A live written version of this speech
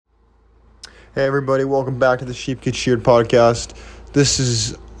Hey everybody, welcome back to the Sheep Get Sheared podcast. This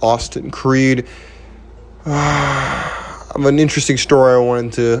is Austin Creed. I have an interesting story I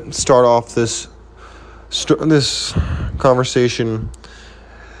wanted to start off this conversation.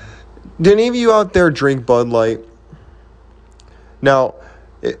 Do any of you out there drink Bud Light? Now,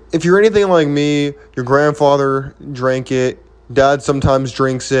 if you're anything like me, your grandfather drank it, dad sometimes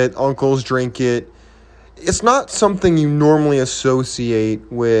drinks it, uncles drink it. It's not something you normally associate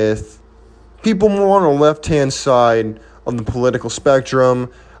with people more on the left-hand side of the political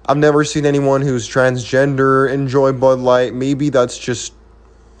spectrum. I've never seen anyone who's transgender enjoy Bud Light. Maybe that's just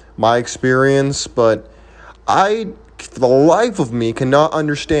my experience, but I, for the life of me, cannot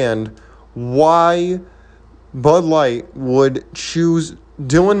understand why Bud Light would choose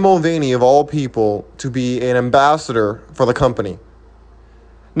Dylan Mulvaney, of all people, to be an ambassador for the company.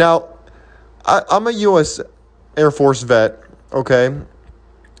 Now, I'm a U.S. Air Force vet, okay?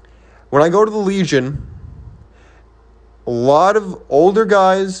 When I go to the Legion, a lot of older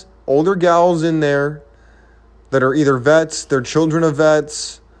guys, older gals in there that are either vets, they're children of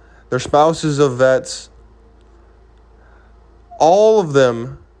vets, they're spouses of vets. All of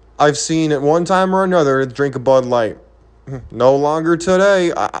them I've seen at one time or another drink a Bud Light. No longer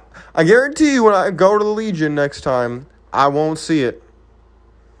today. I guarantee you when I go to the Legion next time, I won't see it.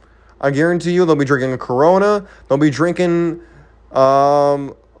 I guarantee you they'll be drinking a Corona. They'll be drinking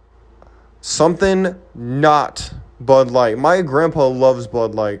something not Bud Light. My grandpa loves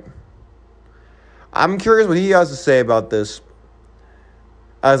Bud Light. I'm curious what he has to say about this.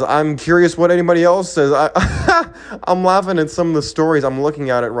 As I'm curious what anybody else says. I'm laughing at some of the stories. I'm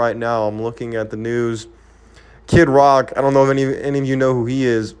looking at it right now. I'm looking at the news. Kid Rock, I don't know if any of you know who he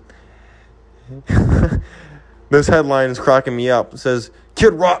is. This headline is cracking me up. It says,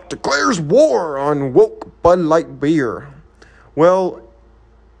 Kid Rock declares war on woke Bud Light beer. Well,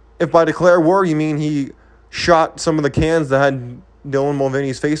 if by declare war you mean he shot some of the cans that had Dylan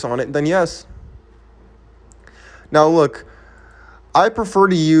Mulvaney's face on it, then yes. Now look, I prefer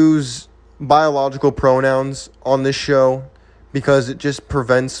to use biological pronouns on this show because it just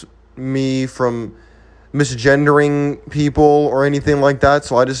prevents me from misgendering people or anything like that.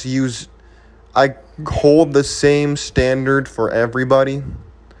 So I hold the same standard for everybody.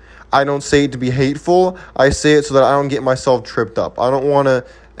 I don't say it to be hateful. I say it so that I don't get myself tripped up. I don't want to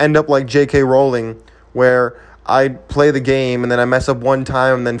end up like J.K. Rowling, where I play the game and then I mess up one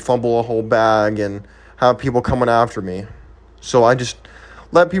time and then fumble a whole bag and have people coming after me. So I just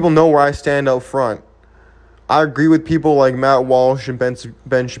let people know where I stand up front. I agree with people like Matt Walsh and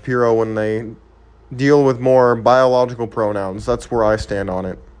Ben Shapiro when they deal with more biological pronouns. That's where I stand on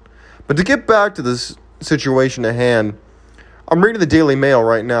it. But to get back to this situation at hand, I'm reading the Daily Mail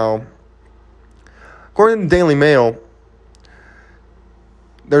right now. According to the Daily Mail,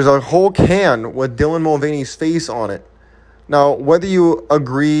 there's a whole can with Dylan Mulvaney's face on it. Now, whether you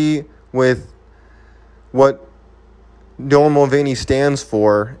agree with what Dylan Mulvaney stands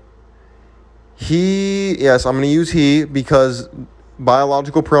for, yes, I'm going to use he because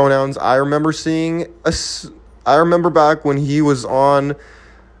biological pronouns. I remember back when he was on,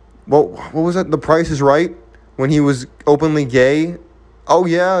 what was that? The Price is Right, when he was openly gay. Oh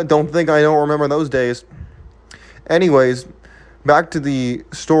yeah, don't remember those days. Anyways, back to the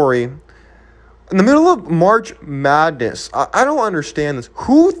story. In the middle of March Madness, I don't understand this.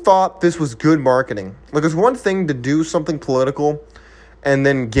 Who thought this was good marketing? Like, it's one thing to do something political and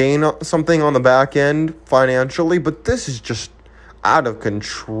then gain something on the back end financially, but this is just out of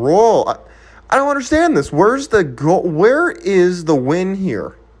control. I don't understand this. Where's the goal? Where is the win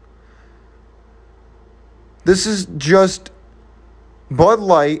here? This is just Bud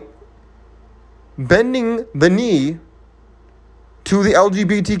Light bending the knee to the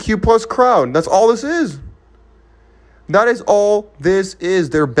LGBTQ plus crowd. That's all this is. That is all this is.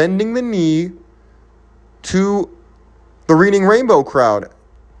 They're bending the knee to the Reading Rainbow crowd.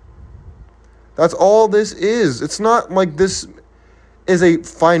 That's all this is. It's not like this is a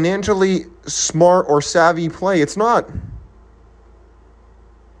financially smart or savvy play. It's not.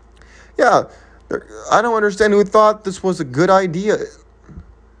 Yeah, I don't understand who thought this was a good idea.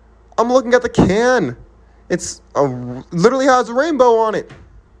 I'm looking at the can. It's literally has a rainbow on it.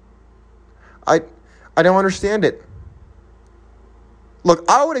 I don't understand it. Look,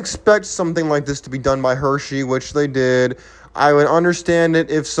 I would expect something like this to be done by Hershey, which they did. I would understand it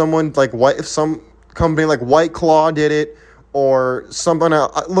if someone if some company like White Claw did it, or something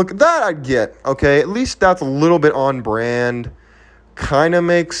else. Look, that I'd get. Okay, at least that's a little bit on brand. Kind of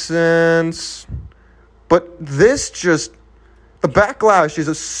makes sense. But this just, the backlash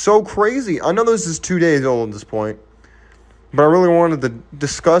is so crazy. I know this is 2 days old at this point. but I really wanted to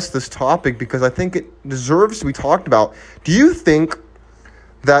discuss this topic because I think it deserves to be talked about. Do you think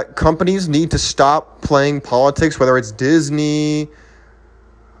that companies need to stop playing politics, whether it's Disney,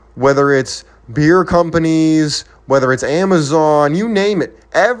 whether it's beer companies, whether it's Amazon, you name it?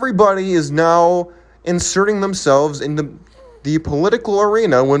 Everybody is now inserting themselves into the political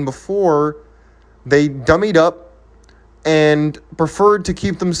arena when before they dummied up and preferred to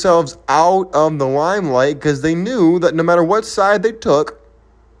keep themselves out of the limelight because they knew that no matter what side they took,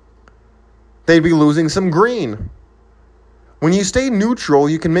 they'd be losing some green. When you stay neutral,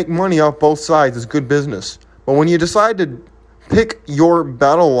 you can make money off both sides. It's good business. But when you decide to pick your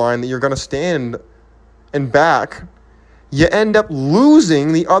battle line that you're going to stand and back, you end up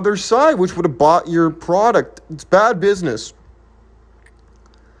losing the other side, which would have bought your product. It's bad business.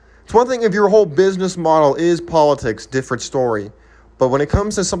 It's one thing if your whole business model is politics, different story. But when it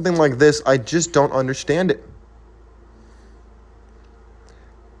comes to something like this, I just don't understand it.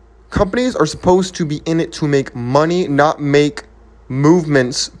 Companies are supposed to be in it to make money, not make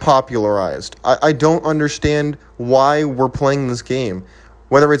movements popularized. I don't understand why we're playing this game.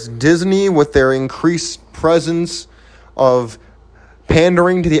 Whether it's Disney with their increased presence of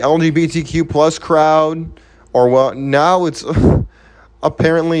pandering to the LGBTQ plus crowd, or well, now it's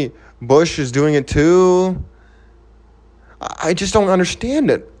apparently Bush is doing it too. I just don't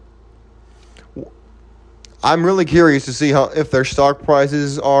understand it. I'm really curious to see if their stock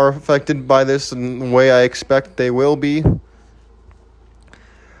prices are affected by this in the way I expect they will be.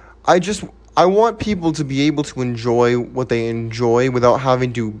 I want people to be able to enjoy what they enjoy without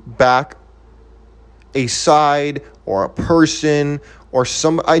having to back a side or a person or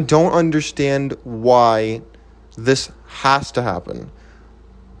some. I don't understand why this has to happen.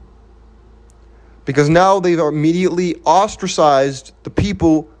 Because now they've immediately ostracized the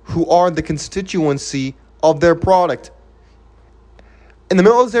people who are the constituency of their product. In the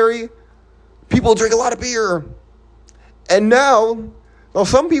military, people drink a lot of beer. And now, well,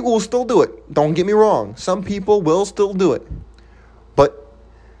 some people will still do it. Don't get me wrong. Some people will still do it. But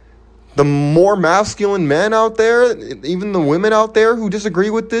the more masculine men out there, even the women out there who disagree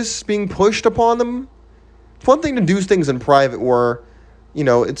with this being pushed upon them, it's one thing to do things in private where, you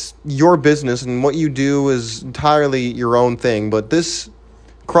know, it's your business and what you do is entirely your own thing. But this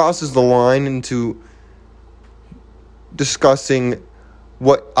crosses the line into discussing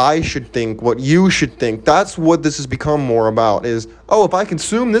what I should think, what you should think. That's what this has become more about is, oh, if I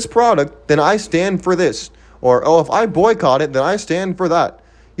consume this product, then I stand for this. Or, oh, if I boycott it, then I stand for that.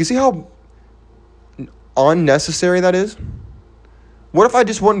 You see how unnecessary that is? What if I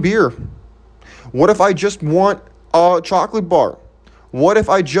just want beer? What if I just want a chocolate bar? What if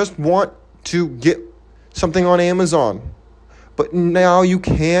I just want to get something on Amazon? But now you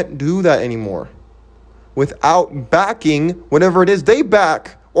can't do that anymore without backing whatever it is they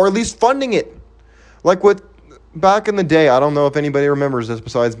back, or at least funding it. Like with back in the day, I don't know if anybody remembers this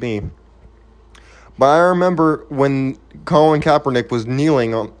besides me, but I remember when Colin Kaepernick was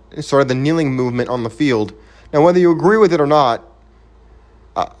started the kneeling movement on the field. Now, whether you agree with it or not,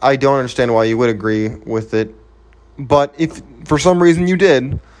 I don't understand why you would agree with it. But if for some reason you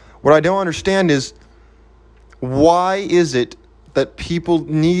did, what I don't understand is why is it that people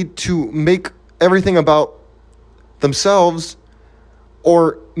need to make everything about themselves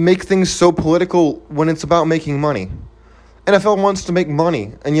or make things so political when it's about making money? NFL wants to make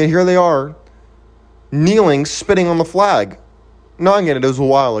money, and yet here they are kneeling, spitting on the flag. No, I get it. It was a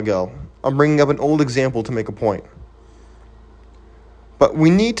while ago. I'm bringing up an old example to make a point. But we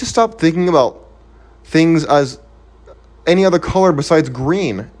need to stop thinking about things as any other color besides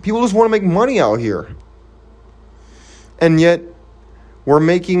green. People just want to make money out here. And yet, we're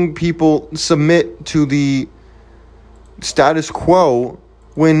making people submit to the status quo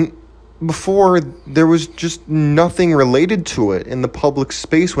when before there was just nothing related to it in the public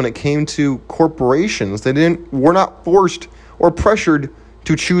space when it came to corporations. Were not forced or pressured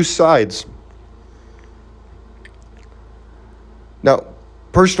to choose sides. Now,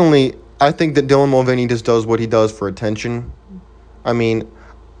 personally, I think that Dylan Mulvaney just does what he does for attention. I mean,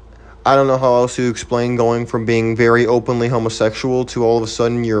 I don't know how else to explain going from being very openly homosexual to all of a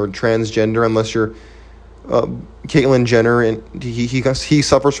sudden you're transgender, unless you're Caitlyn Jenner, and he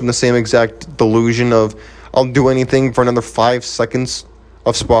suffers from the same exact delusion of I'll do anything for another 5 seconds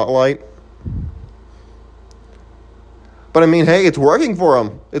of spotlight. But I mean, hey, it's working for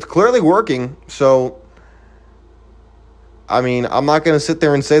him. It's clearly working. So, I mean, I'm not going to sit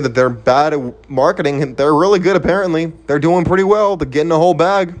there and say that they're bad at marketing. They're really good, apparently. They're doing pretty well. They're getting a whole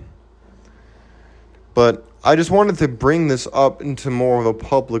bag. But I just wanted to bring this up into more of a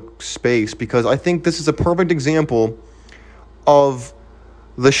public space because I think this is a perfect example of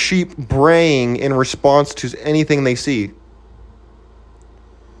the sheep braying in response to anything they see.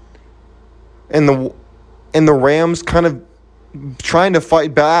 And the rams kind of trying to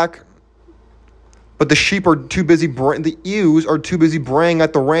fight back, but the sheep are too busy, the ewes are too busy braying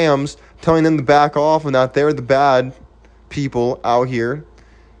at the rams, telling them to back off and that they're the bad people out here,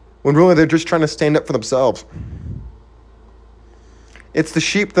 when really they're just trying to stand up for themselves. It's the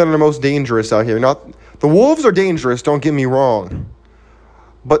sheep that are the most dangerous out here. The wolves are dangerous, don't get me wrong.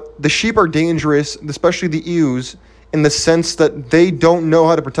 But the sheep are dangerous, especially the ewes, in the sense that they don't know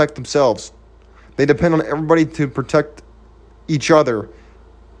how to protect themselves. They depend on everybody to protect each other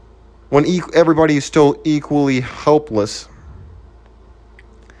when everybody is still equally helpless.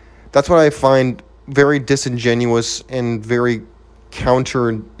 That's what I find very disingenuous and very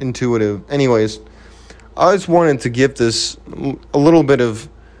counterintuitive. Anyways, I just wanted to give this a little bit of...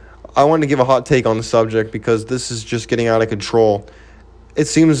 I wanted to give a hot take on the subject because this is just getting out of control. It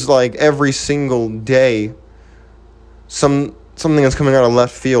seems like every single day something is coming out of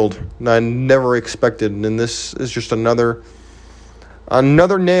left field that I never expected, and this is just another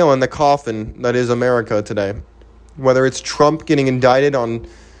nail in the coffin that is America today. Whether it's Trump getting indicted on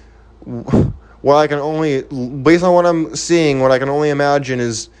what I can only, based on what I'm seeing, what I can only imagine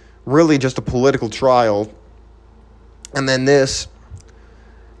is really just a political trial, and then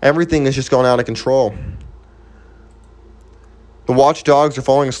everything is just going out of control. The watchdogs are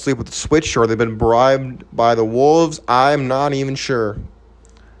falling asleep with the switch, or they've been bribed by the wolves. I'm not even sure.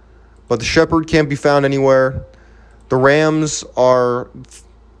 But the shepherd can't be found anywhere. The rams are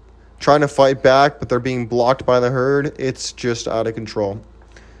trying to fight back, but they're being blocked by the herd. It's just out of control.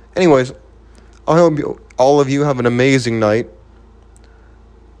 Anyways, I hope all of you have an amazing night.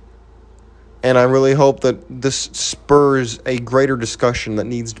 And I really hope that this spurs a greater discussion that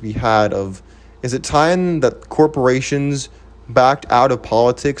needs to be had of, is it time that corporations backed out of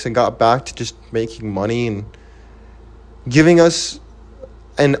politics and got back to just making money and giving us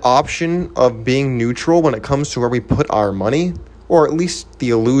an option of being neutral when it comes to where we put our money, or at least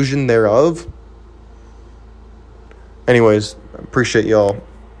the illusion thereof? Anyways, appreciate y'all.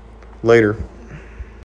 Later.